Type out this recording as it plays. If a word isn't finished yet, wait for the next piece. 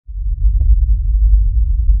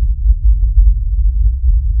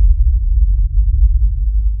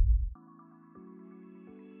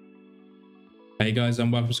Hey guys,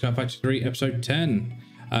 and welcome to SkyFactory episode 10.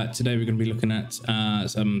 Today we're going to be looking at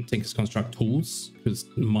some Tinker's Construct tools because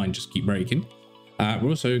mine just keep breaking. We're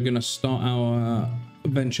also going to start our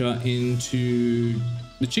venture into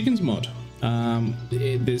the chickens mod.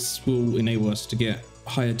 This will enable us to get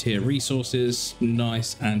higher tier resources,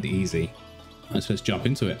 nice and easy. Let's jump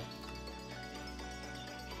into it.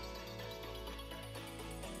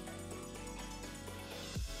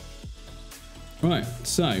 Right,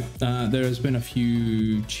 so there has been a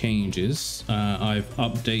few changes. I've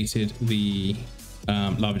updated the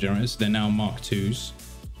lava generators. They're now Mark IIs,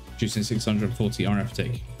 producing 640 RF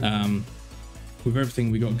tick. With everything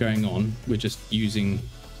we got going on, we're just using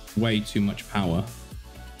way too much power.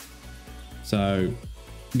 So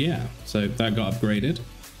yeah, so that got upgraded.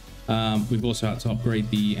 We've also had to upgrade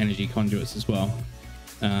the energy conduits as well.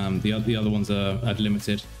 The other ones are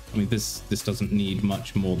limited. I mean, this doesn't need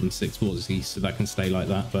much more than 6 VODs, so that can stay like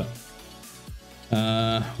that. But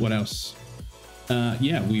what else?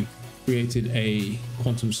 Yeah, we've created a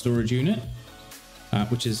quantum storage unit,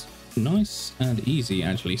 which is nice and easy,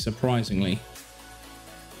 actually, surprisingly.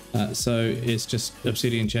 So it's just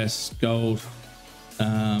obsidian chest, gold,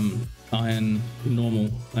 iron, normal,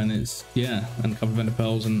 and it's, yeah, and a couple of ender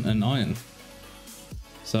pearls and iron.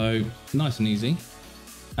 So nice and easy.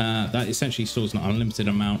 That essentially stores an unlimited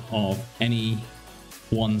amount of any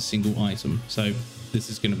one single item. So this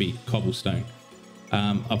is going to be cobblestone.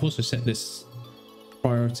 I've also set this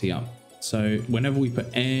priority up. So whenever we put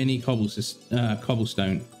any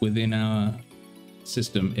cobblestone within our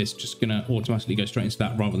system, it's just going to automatically go straight into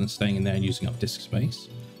that rather than staying in there and using up disk space.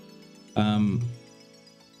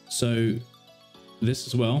 So this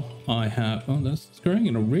as well, I have, oh, that's growing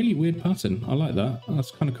in a really weird pattern. I like that. Oh,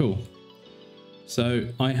 that's kind of cool. So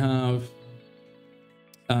I have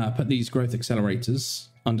put these growth accelerators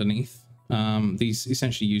underneath. These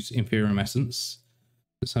essentially use inferior essence.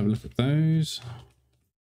 Let's have a look at those.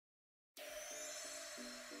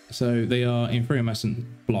 So they are inferior essence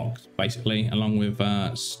blocks, basically, along with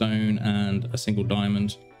stone and a single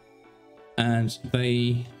diamond. And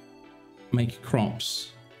they make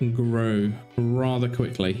crops grow rather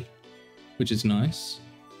quickly, which is nice.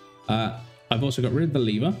 I've also got rid of the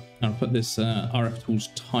lever and I've put this RF tools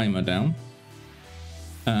timer down.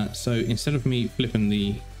 So instead of me flipping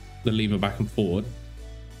the lever back and forward,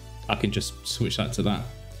 I can just switch that to that.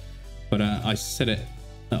 But I set it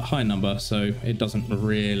at a high number so it doesn't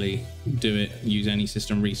really use any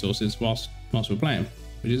system resources whilst we're playing,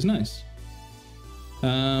 which is nice.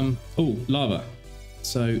 Oh, lava.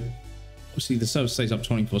 So obviously the server stays up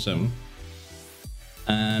 24/7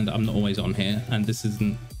 and I'm not always on here, and this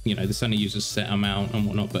isn't, you know, this only uses a set amount and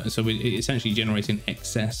whatnot, but so we're essentially generating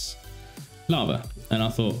excess lava, and I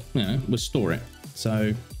thought, you know, we'll store it.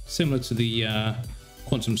 So similar to the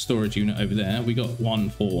quantum storage unit over there, we got one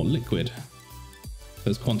for liquid.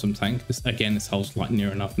 There's quantum tank. This holds like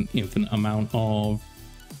near enough an infinite amount of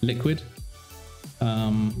liquid.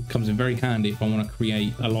 Comes in very handy if I want to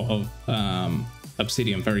create a lot of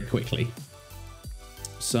obsidian very quickly.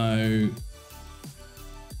 So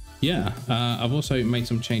yeah, I've also made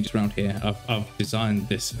some changes around here. I've designed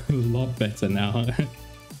this a lot better now.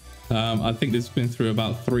 I think this has been through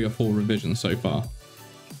about 3 or 4 revisions so far.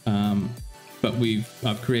 But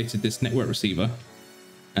I've created this network receiver,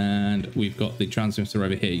 and we've got the transmitter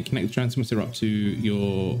over here. You connect the transmitter up to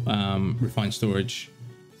your refined storage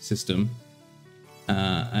system,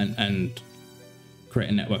 and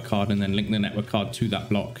create a network card, and then link the network card to that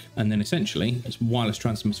block, and then essentially it's wireless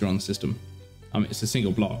transmitter on the system. I mean, it's a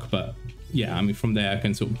single block, but yeah, I mean, from there I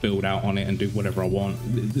can sort of build out on it and do whatever I want.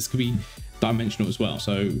 This could be dimensional as well.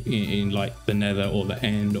 So in like the nether or the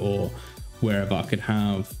end or wherever, I could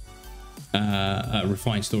have a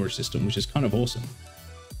refined storage system, which is kind of awesome.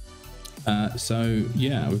 So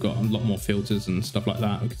yeah, we've got a lot more filters and stuff like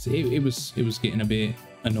that, because it was getting a bit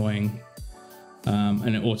annoying.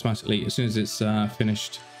 And it automatically, as soon as it's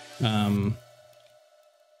finished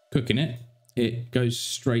cooking it goes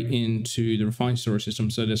straight into the refined storage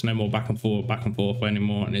system, so there's no more back and forth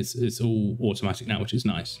anymore, and it's all automatic now, which is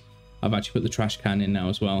nice. I've actually put the trash can in now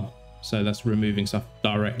as well, so that's removing stuff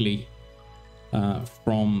directly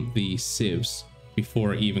from the sieves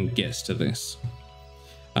before it even gets to this.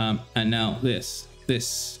 And now this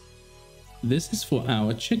is for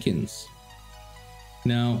our chickens.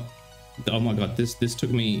 Now, oh my god, this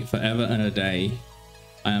took me forever and a day.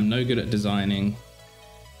 I am no good at designing.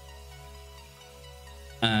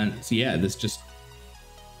 And so yeah, this just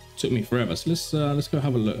took me forever. So let's go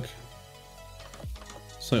have a look.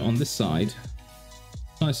 So on this side,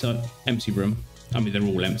 nice empty room. I mean, they're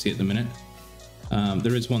all empty at the minute.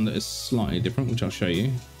 There is one that is slightly different, which I'll show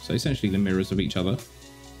you. So essentially the mirrors of each other.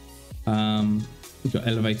 We've got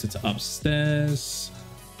elevator to upstairs,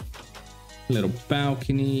 a little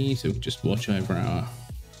balcony, so we can just watch over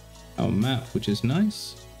our map, which is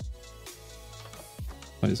nice.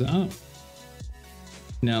 Close it up.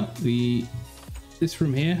 Now this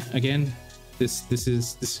room here, again, this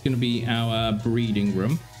is going to be our breeding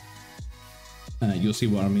room. You'll see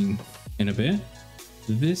what I mean in a bit.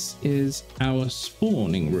 This is our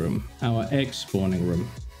spawning room, our egg spawning room.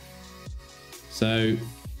 So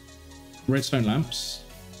redstone lamps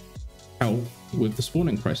help with the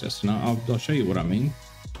spawning process, and I'll show you what I mean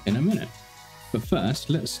in a minute. But first,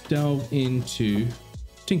 let's delve into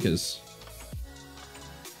Tinkers.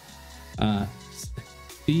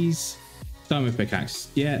 These diamond pickaxe,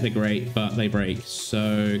 yeah, they're great, but they break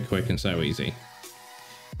so quick and so easy.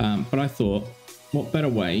 But I thought, what better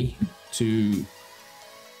way to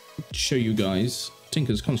show you guys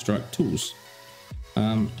Tinker's construct tools.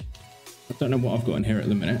 I don't know what I've got in here at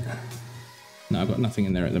the minute. No, I've got nothing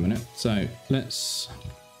in there at the minute. So let's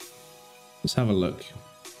have a look.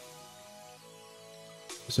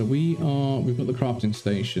 So we've got the crafting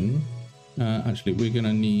station. Actually, we're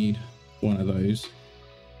gonna need one of those.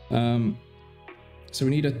 So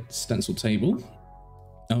we need a stencil table.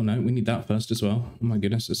 Oh no, we need that first as well. Oh my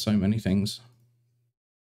goodness, there's so many things.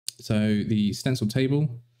 So the stencil table,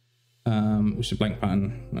 which is a blank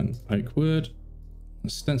pattern and oak wood. A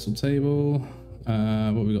stencil table.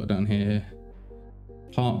 What we got down here?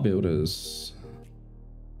 Part builders.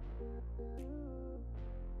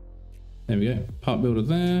 There we go. Part builder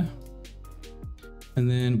there. And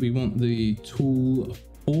then we want the tool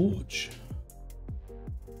forge.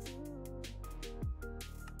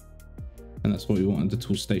 And that's what we wanted the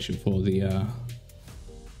tool station for, the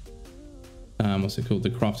what's it called, the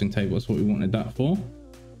crafting table. That's what we wanted that for.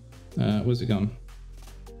 Where's it gone?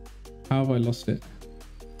 How have I lost it?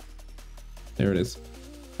 There it is.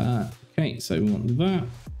 Okay, so we want that.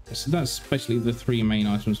 So that's basically the three main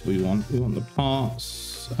items we want. We want the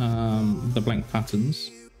parts, the blank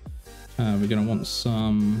patterns. We're going to want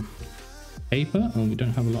some paper. Oh, we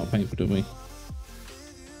don't have a lot of paper, do we?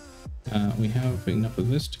 We have enough of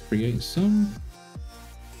this to create some.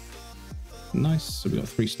 Nice. So we got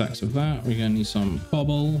 3 stacks of that. We're going to need some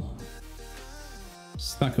cobble.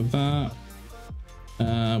 Stack of that.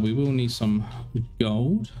 We will need some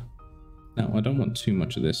gold. Now, I don't want too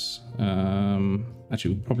much of this.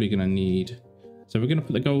 Actually, we're probably going to need... So we're going to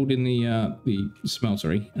put the gold in the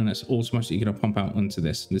smeltery, and that's automatically going to pump out onto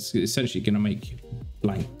this. This is essentially going to make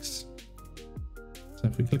blanks. So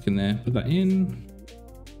if we click in there, put that in,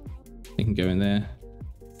 it can go in there.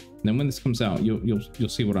 And then when this comes out, you'll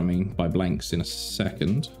see what I mean by blanks in a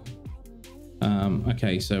second.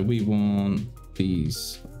 Okay, so we want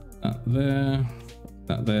these, that there,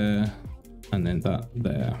 and then that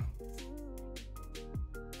there.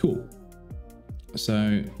 Cool.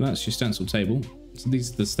 So that's your stencil table. So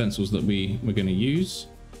these are the stencils that we're going to use.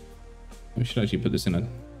 We should actually put this in a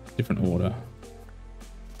different order.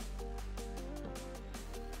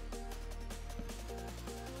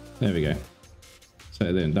 There we go.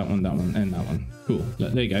 So then that one, and that one. Cool.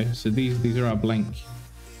 There you go. So these are our blank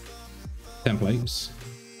templates.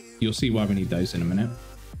 You'll see why we need those in a minute.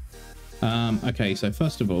 Okay, so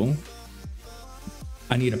first of all,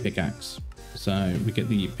 I need a pickaxe. So we get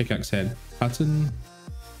the pickaxe head pattern,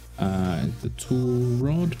 the tool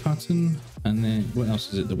rod pattern, and then what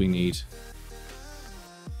else is it that we need?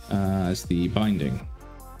 It's the binding.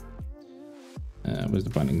 Where's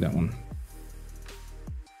the binding? That one.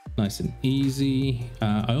 Nice and easy.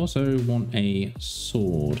 I also want a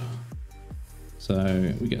sword.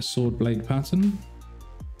 So we get a sword blade pattern.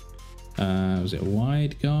 Was it a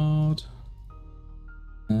wide guard?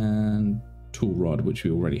 And tool rod, which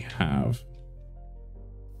we already have.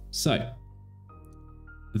 So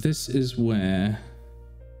this is where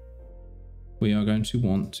we are going to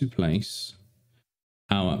want to place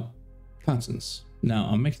our patterns. Now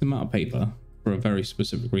I'm making them out of paper for a very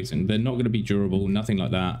specific reason. They're not going to be durable, nothing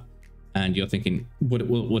like that. And you're thinking,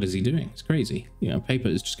 what is he doing? It's crazy. You know, paper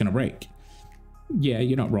is just going to break. Yeah,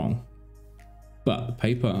 you're not wrong. But the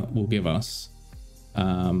paper will give us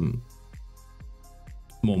more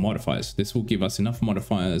modifiers. This will give us enough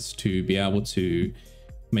modifiers to be able to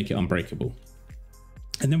make it unbreakable.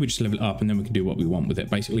 And then we just level it up, and then we can do what we want with it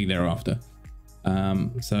basically thereafter.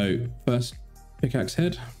 So first, pickaxe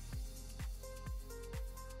head.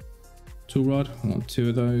 Tool rod, I want 2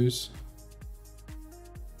 of those.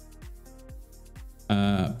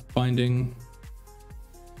 Binding,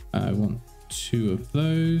 I want 2 of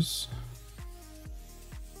those.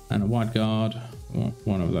 And a wide guard, I want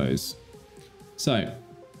 1 of those. So,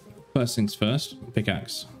 first things first,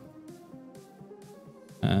 pickaxe.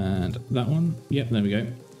 And that one, yep, there we go.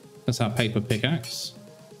 That's our paper pickaxe.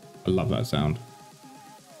 I love that sound.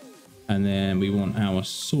 And then we want our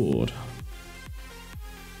sword.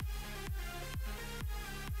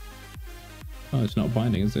 Oh, it's not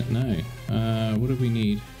binding, is it? No. What do we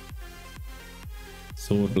need?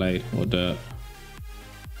 Sword blade or dirt.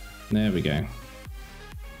 There we go.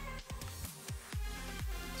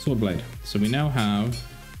 Sword blade. So we now have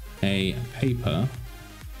a paper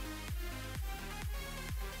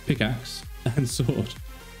pickaxe and sword.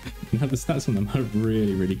 Now the stats on them are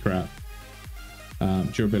really, really crap.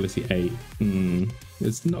 Durability 8.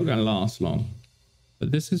 It's not going to last long.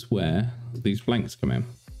 But this is where these blanks come in.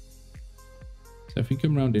 So if we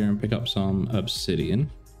come around here and pick up some obsidian.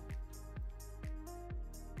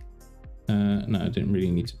 No, I didn't really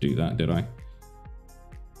need to do that, did I?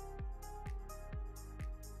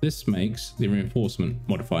 This makes the reinforcement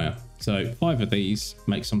modifier. So 5 of these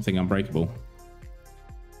make something unbreakable.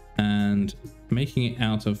 And making it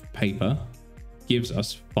out of paper gives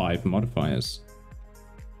us 5 modifiers.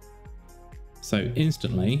 So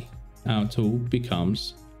instantly our tool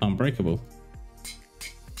becomes unbreakable.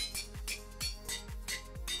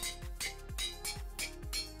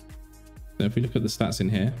 So if we look at the stats in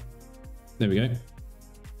here, there we go.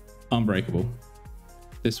 Unbreakable.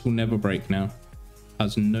 This will never break now.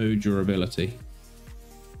 Has no durability.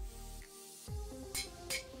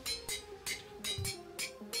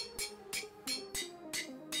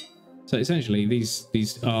 So essentially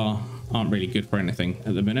these aren't really good for anything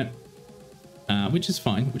at the minute. Which is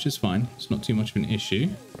fine, It's not too much of an issue.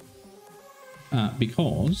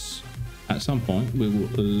 Because at some point we will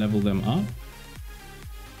level them up.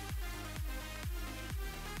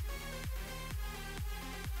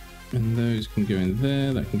 And those can go in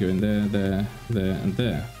there, that can go in there, there, and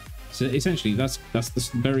there. So essentially that's the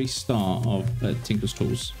very start of Tinker's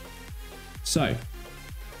Tools. So,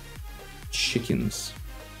 chickens.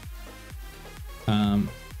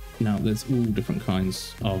 Now there's all different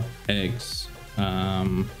kinds of eggs. How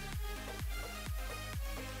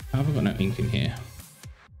have I got no ink in here?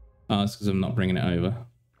 Oh, it's because I'm not bringing it over.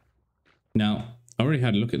 Now, I already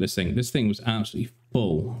had a look at this thing. This thing was absolutely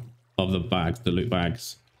full of the bags, the loot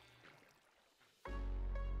bags.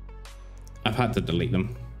 I've had to delete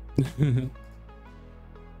them.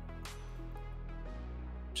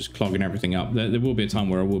 Just clogging everything up. There will be a time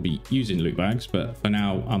where I will be using loot bags, but for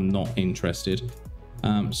now I'm not interested.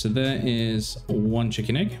 So there is 1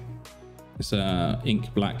 chicken egg. It's a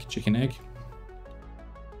ink black chicken egg.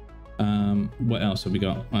 What else have we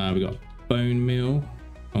got? We got bone meal.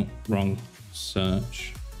 Oh, wrong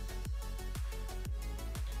search.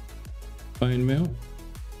 Bone meal.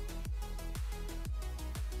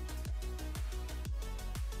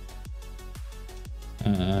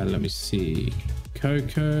 Let me see.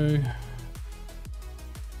 Cocoa.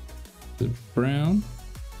 The brown.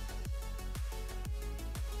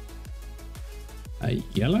 A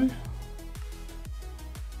yellow.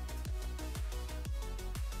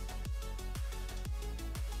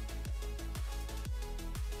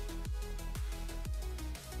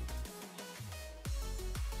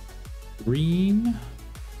 Green.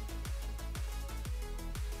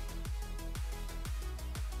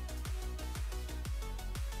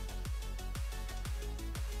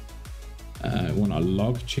 I want a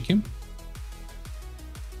log chicken.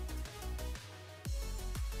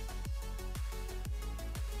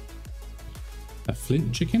 A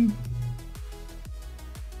flint chicken.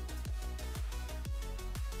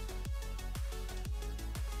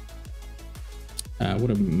 What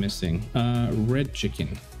am I missing? Red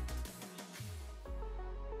chicken.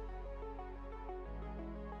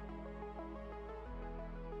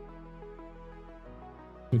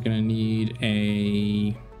 We're gonna need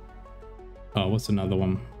a... Oh, what's another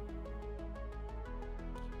one?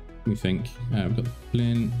 Let me think. We've got the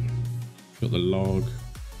flint, we've got the log.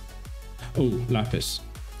 Oh, lapis.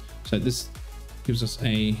 So this gives us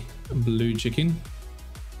a blue chicken.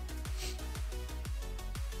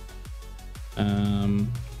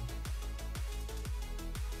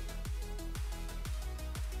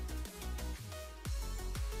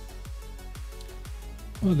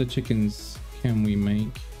 What other chickens can we make?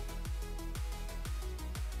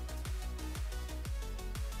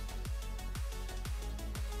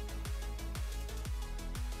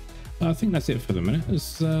 I think that's it for the minute.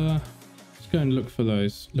 Let's go and look for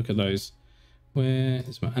those. Look at those. Where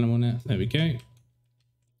is my animal net? There we go.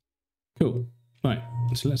 Cool. Right.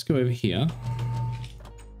 So let's go over here.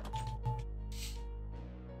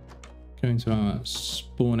 Go into our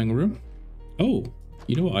spawning room. Oh,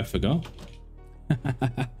 you know what I forgot?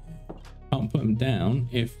 can't put them down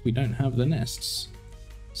if we don't have the nests.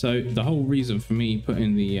 So the whole reason for me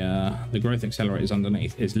putting the growth accelerators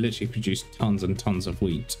underneath is literally produce tons and tons of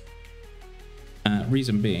wheat.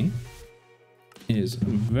 Reason being is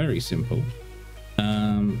very simple.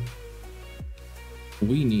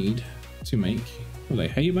 We need to make, are they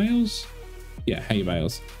hay bales? Yeah, hay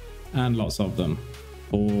bales, and lots of them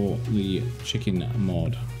for the chicken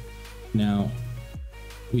mod. Now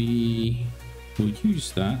we will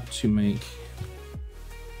use that to make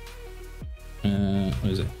what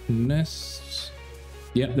is it, nests?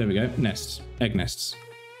 Yep, there we go, nests, egg nests.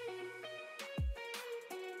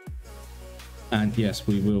 And yes,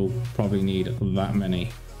 we will probably need that many.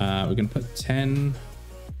 We're going to put 10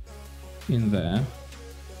 in there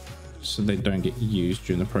so they don't get used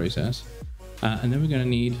during the process. And then we're going to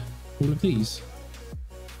need all of these.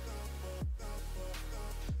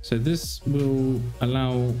 So this will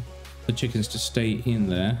allow the chickens to stay in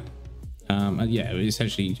there. And yeah,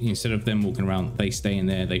 essentially, instead of them walking around, they stay in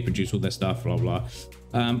there, they produce all their stuff, blah, blah.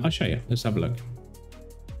 I'll show you. Let's have a look.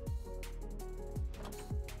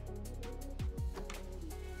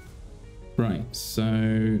 Right,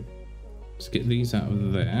 so let's get these out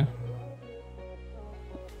of there.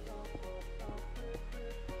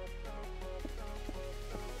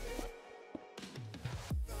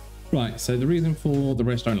 Right, so the reason for the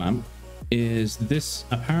redstone lamp is this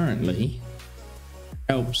apparently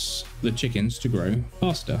helps the chickens to grow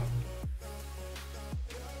faster.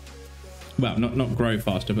 Well, not grow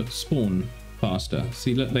faster, but spawn faster.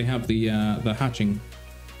 See, look, they have the hatching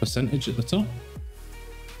percentage at the top.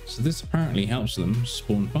 So this apparently helps them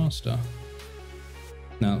spawn faster.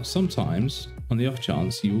 Now, sometimes, on the off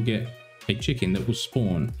chance, you will get a chicken that will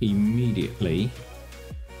spawn immediately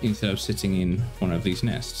instead of sitting in one of these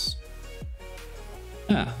nests.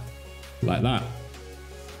 Ah, like that.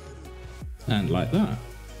 And like that.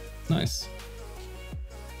 Nice.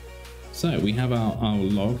 So we have our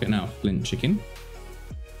log and our flint chicken.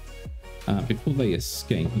 Before they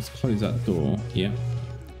escape, let's close that door. Yeah.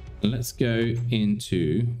 Let's go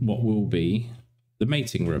into what will be the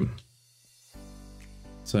mating room.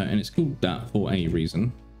 So, and it's called that for a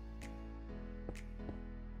reason.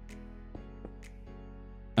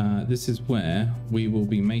 This is where we will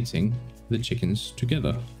be mating the chickens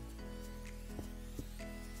together.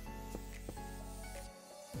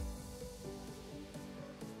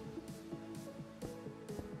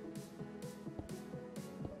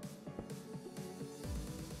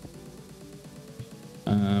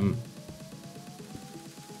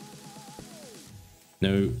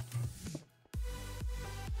 No.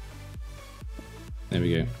 There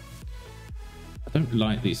we go. I don't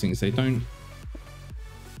like these things. They don't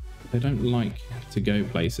like to go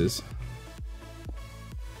places.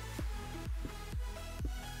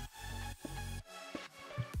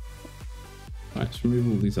 Right, let's remove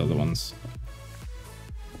all these other ones.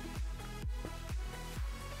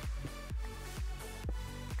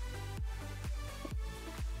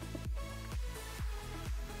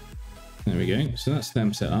 There we go. So that's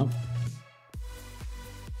them set up.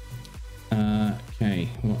 Okay,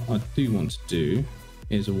 what I do want to do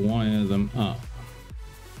is wire them up.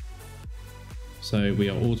 So we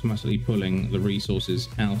are automatically pulling the resources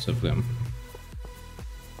out of them.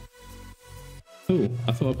 Oh,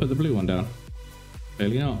 I thought I put the blue one down.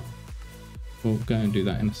 Clearly not. We'll go and do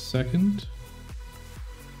that in a second.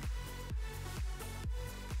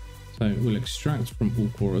 So we'll extract from all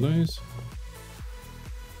 4 of those.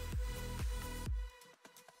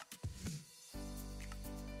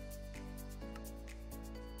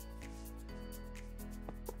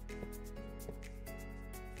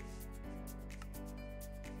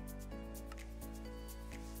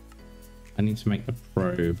 I need to make the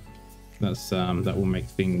probe. That's that will make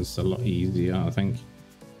things a lot easier, I think,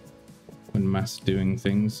 when mass doing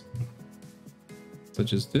things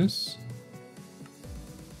such as this.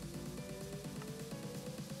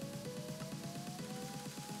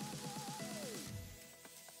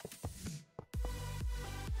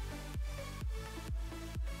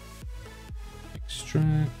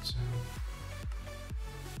 Extract.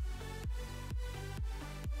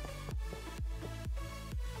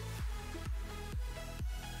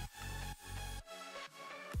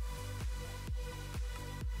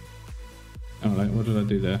 Oh, what did I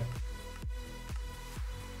do there?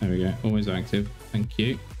 There we go. Always active. Thank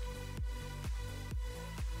you.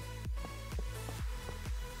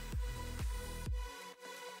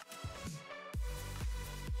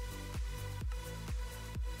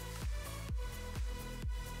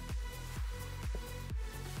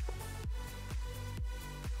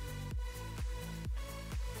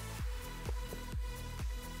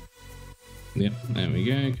 Yep, there we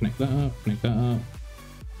go. Connect that up, connect that up.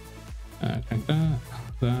 Connect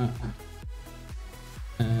that,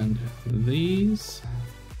 and these.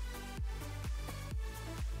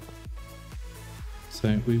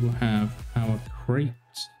 So we will have our crate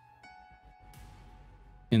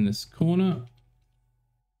in this corner.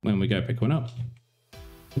 When we go pick one up,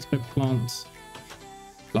 let's go plants.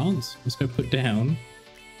 Let's go put down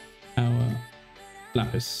our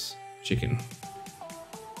lapis chicken.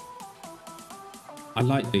 I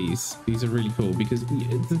like these. These are really cool because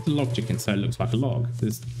it's a log chicken, so it looks like a log.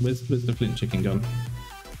 Where's the flint chicken gone?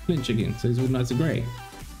 Flint chicken. So it's all nice and grey.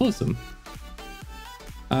 Awesome.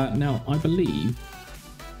 Now I believe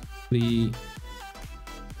the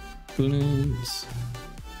flints.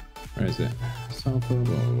 Where is it? Sulfur.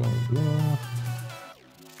 Blah blah blah.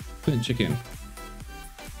 Flint chicken.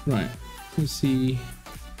 Right. Let's see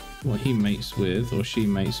what he mates with or she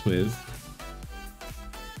mates with.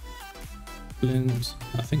 Flint,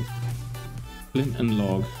 I think flint and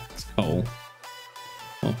log, it's coal.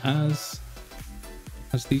 Well, as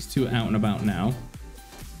these two are out and about now,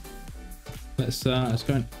 let's go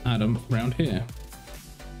and add them around here.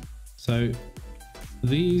 So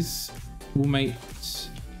these will mate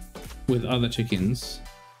with other chickens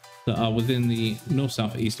that are within the north,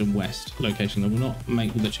 south, east, and west location. They will not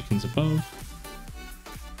mate with the chickens above.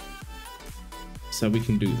 So we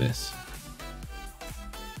can do this.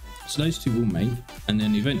 So those two will mate, and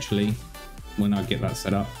then eventually, when I get that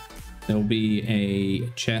set up, there will be a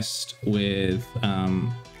chest with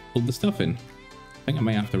all the stuff in. I think I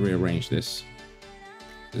may have to rearrange this.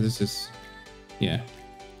 This is, yeah.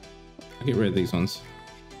 I'll get rid of these ones.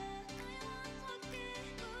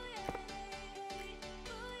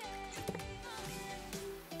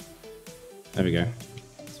 There we go.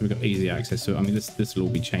 So we've got easy access to it. I mean, this will all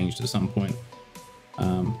be changed at some point.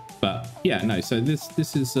 But yeah, no. So this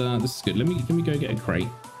is good. Let me go get a crate.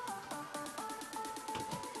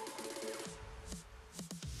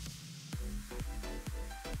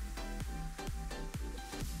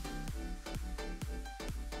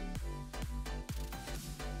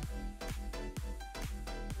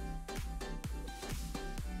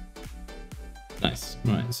 Nice.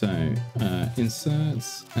 Right. So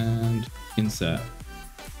inserts and insert.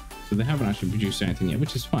 So they haven't actually produced anything yet,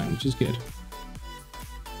 which is fine, which is good.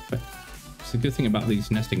 The good thing about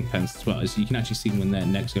these nesting pens as well is you can actually see when they're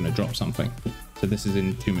next going to drop something. So this is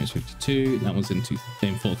in 2 minutes 52. That was in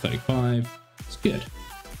 4:35. It's good.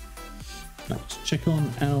 Let's check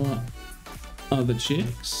on our other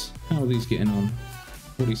chicks. How are these getting on?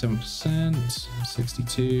 47%,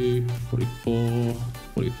 62, 44,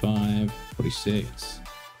 45, 46.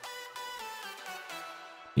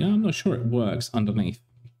 Yeah, I'm not sure it works underneath.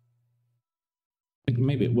 I think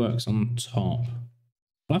maybe it works on top.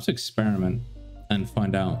 I'll have to experiment and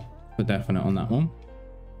find out for definite on that one.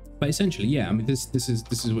 But essentially, yeah, I mean, this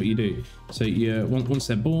is what you do. So you once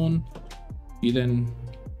they're born, you then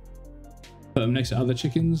put them next to other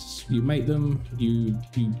chickens. You mate them. You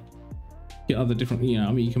get other different. You know,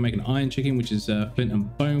 I mean, you can make an iron chicken, which is flint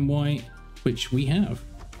and bone white, which we have.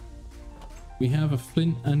 We have a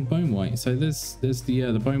flint and bone white. So there's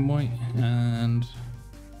the bone white, and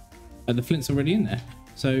the flint's already in there.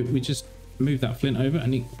 So we just move that flint over,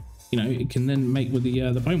 and it can then mate with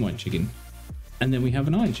the bone white chicken, and then we have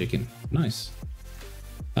an iron chicken. Nice.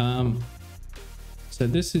 So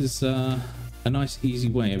this is a nice easy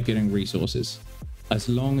way of getting resources, as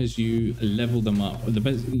long as you level them up. The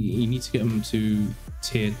best, you need to get them to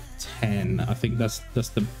tier 10. I think that's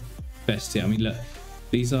the best tier. I mean, look,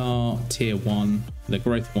 these are tier 1, the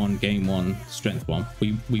growth 1, gain 1, strength 1.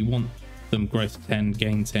 We want them growth 10,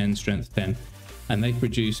 gain 10, strength 10. And they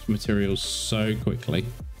produced materials so quickly.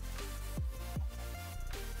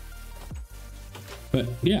 But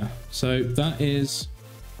yeah, so that is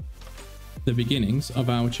the beginnings of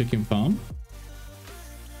our chicken farm.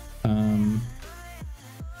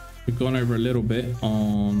 We've gone over a little bit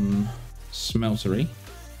on smeltery.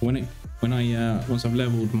 Once I've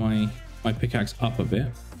leveled my pickaxe up a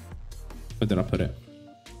bit, where did I put it?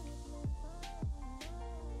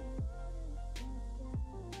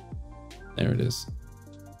 There it is.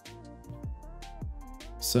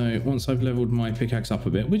 So once I've leveled my pickaxe up a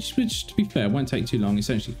bit, which to be fair won't take too long.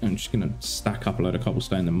 Essentially, I'm just going to stack up a load of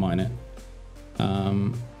cobblestone and mine it.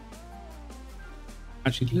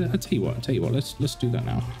 Actually, I'll tell you what. Let's do that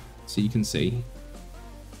now, so you can see.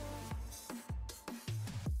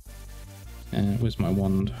 Where's my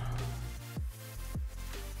wand?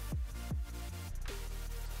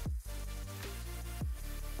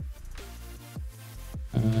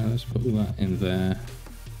 Let's put all that in there.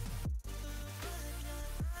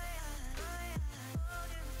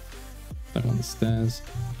 That on the stairs.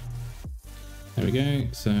 There we go.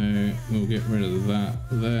 So we'll get rid of that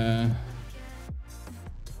there.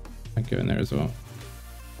 I go in there as well.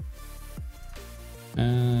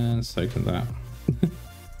 And so can that.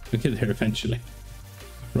 We'll get there eventually.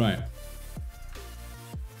 Right.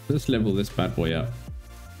 Let's level this bad boy up.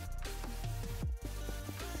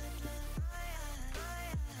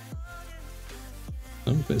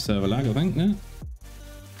 Oh, a bit of server lag, I think, yeah.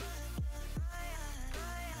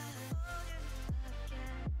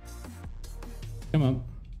 Come on.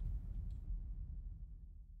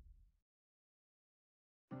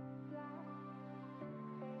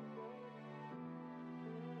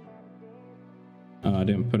 Oh, I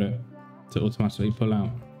didn't put it to automatically pull out.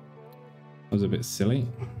 That was a bit silly.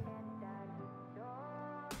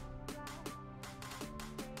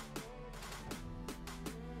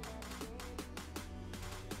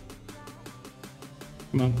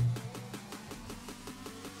 Come on.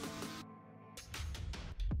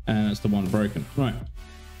 And that's the one broken. Right.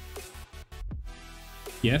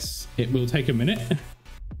 Yes, it will take a minute.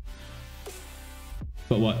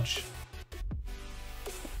 But watch.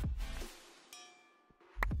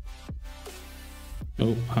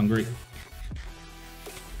 Oh, hungry.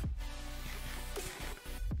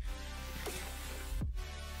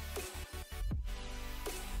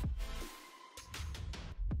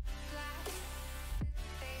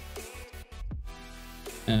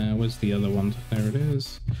 Where's the other one? There it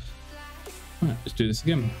is. All right, let's do this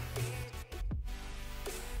again.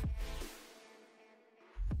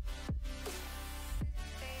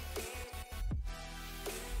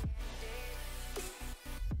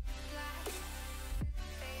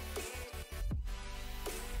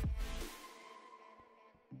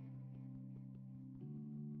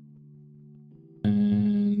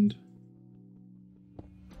 And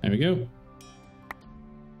there we go.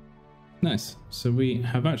 Nice. So we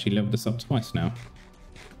have actually leveled this up twice now.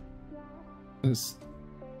 That's,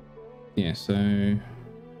 yeah, so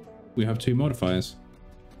we have 2 modifiers.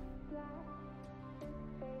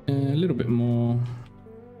 A little bit more.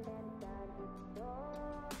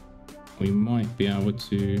 We might be able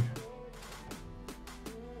to.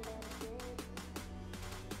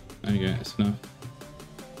 There we go, it's enough.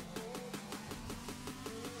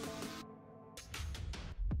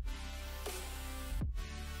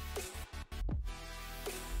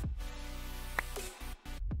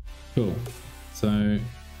 Cool. So,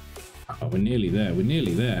 oh, we're nearly there. We're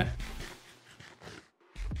nearly there.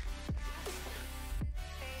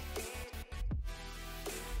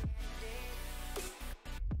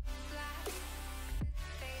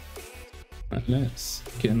 Right, let's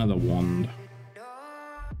get another wand.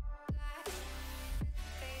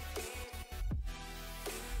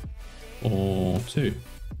 Or 2.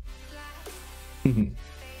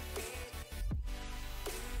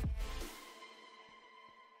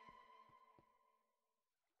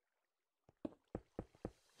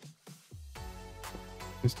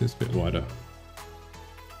 Let's do this a bit wider.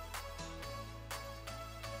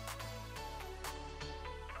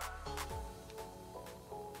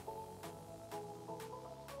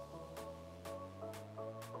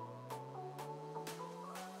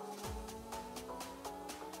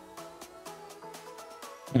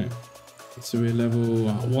 Right. So we're level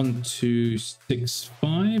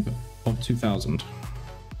 1265 of 2000.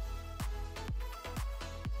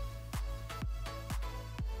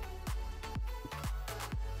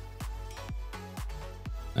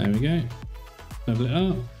 There we go. Level it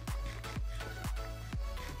up.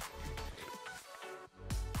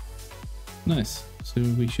 Nice. So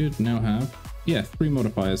we should now have, yeah, 3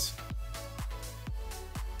 modifiers.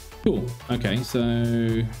 Cool. Okay,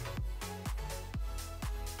 so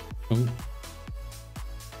oh,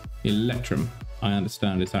 Electrum, I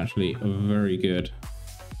understand it's actually very good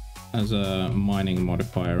as a mining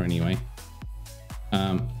modifier anyway.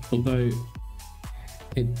 Although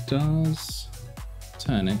it does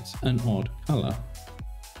turn it an odd color.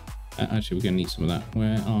 Actually, we're gonna need some of that.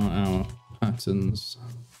 Where are our patterns?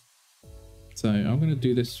 So I'm gonna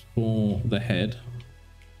do this for the head.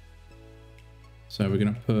 So we're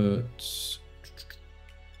gonna put,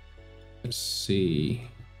 let's see,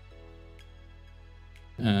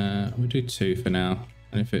 we'll do 2 for now,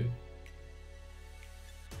 and if it,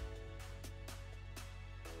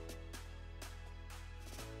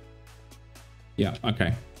 yeah,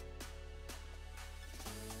 okay.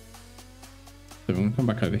 So I'm going to come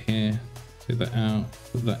back over here, take that out,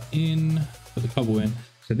 put that in, put the cobble in.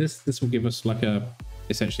 So this will give us like a,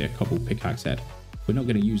 essentially a cobble pickaxe head. We're not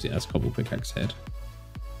going to use it as cobble pickaxe head.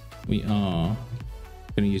 We are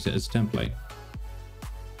going to use it as a template.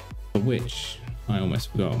 For which, I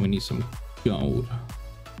almost forgot, we need some gold.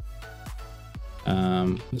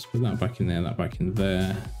 Let's put that back in there, that back in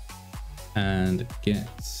there, and get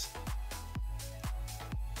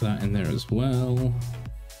that in there as well.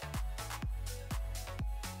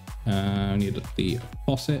 We need the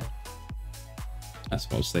faucet. That's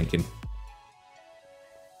what I was thinking.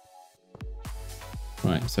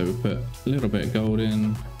 Right, so we put a little bit of gold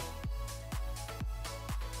in.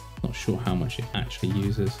 Not sure how much it actually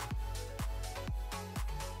uses,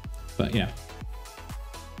 but yeah.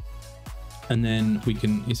 And then we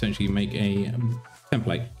can essentially make a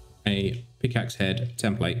template, a pickaxe head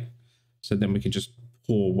template. So then we can just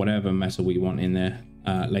pour whatever metal we want in there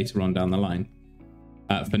later on down the line.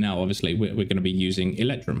 For now, obviously, we're going to be using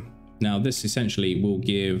Electrum. Now, this essentially will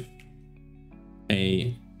give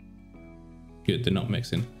a... Good, they're not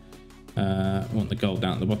mixing. I want the gold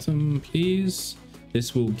down at the bottom, please.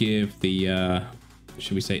 This will give the,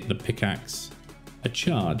 should we say, the pickaxe a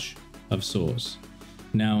charge of sorts.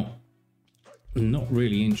 Now, I'm not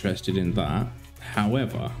really interested in that.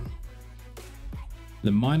 However,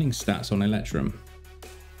 the mining stats on Electrum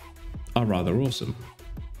are rather awesome.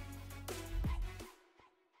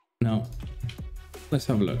 Now, let's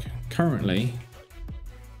have a look. Currently,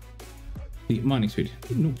 the mining speed,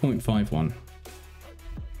 0.51.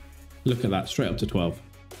 Look at that, straight up to 12.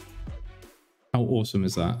 How awesome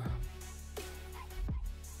is that?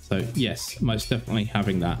 So yes, most definitely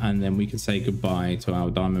having that, and then we can say goodbye to our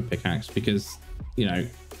diamond pickaxe because, you know,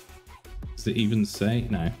 does it even say?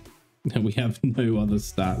 No, we have no other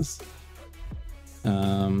stats.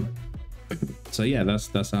 So yeah,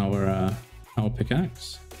 that's our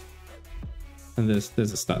pickaxe, and there's the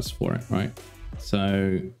stats for it, right?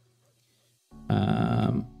 So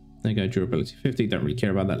there you go, durability 50, don't really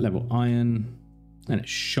care about that. Level iron, and it's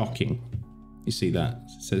shocking. You see that?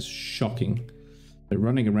 It says shocking. So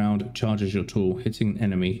running around charges your tool, hitting an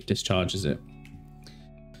enemy discharges it.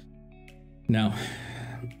 Now,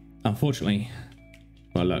 unfortunately,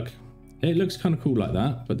 well, look, it looks kind of cool like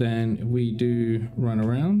that, but then if we do run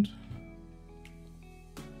around,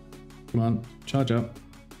 come on, charge up.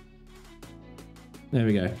 There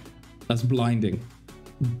we go. That's blinding.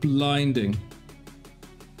 Blinding.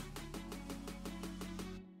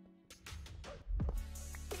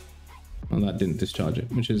 Well, that didn't discharge it,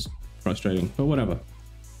 which is frustrating, but whatever.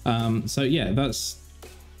 So yeah, that's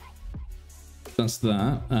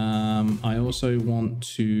that. I also want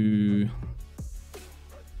to...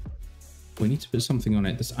 We need to put something on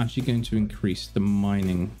it that's actually going to increase the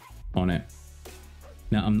mining on it.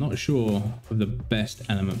 Now, I'm not sure of the best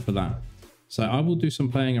element for that. So I will do some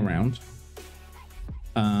playing around.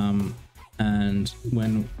 And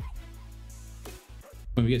when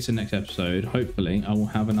we get to the next episode, hopefully I will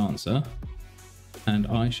have an answer and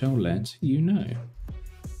I shall let you know.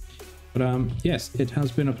 But yes, it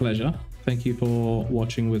has been a pleasure. Thank you for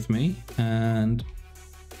watching with me, and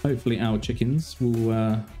hopefully our chickens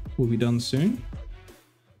will be done soon.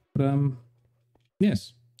 But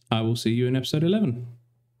yes, I will see you in episode 11.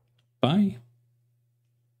 Bye.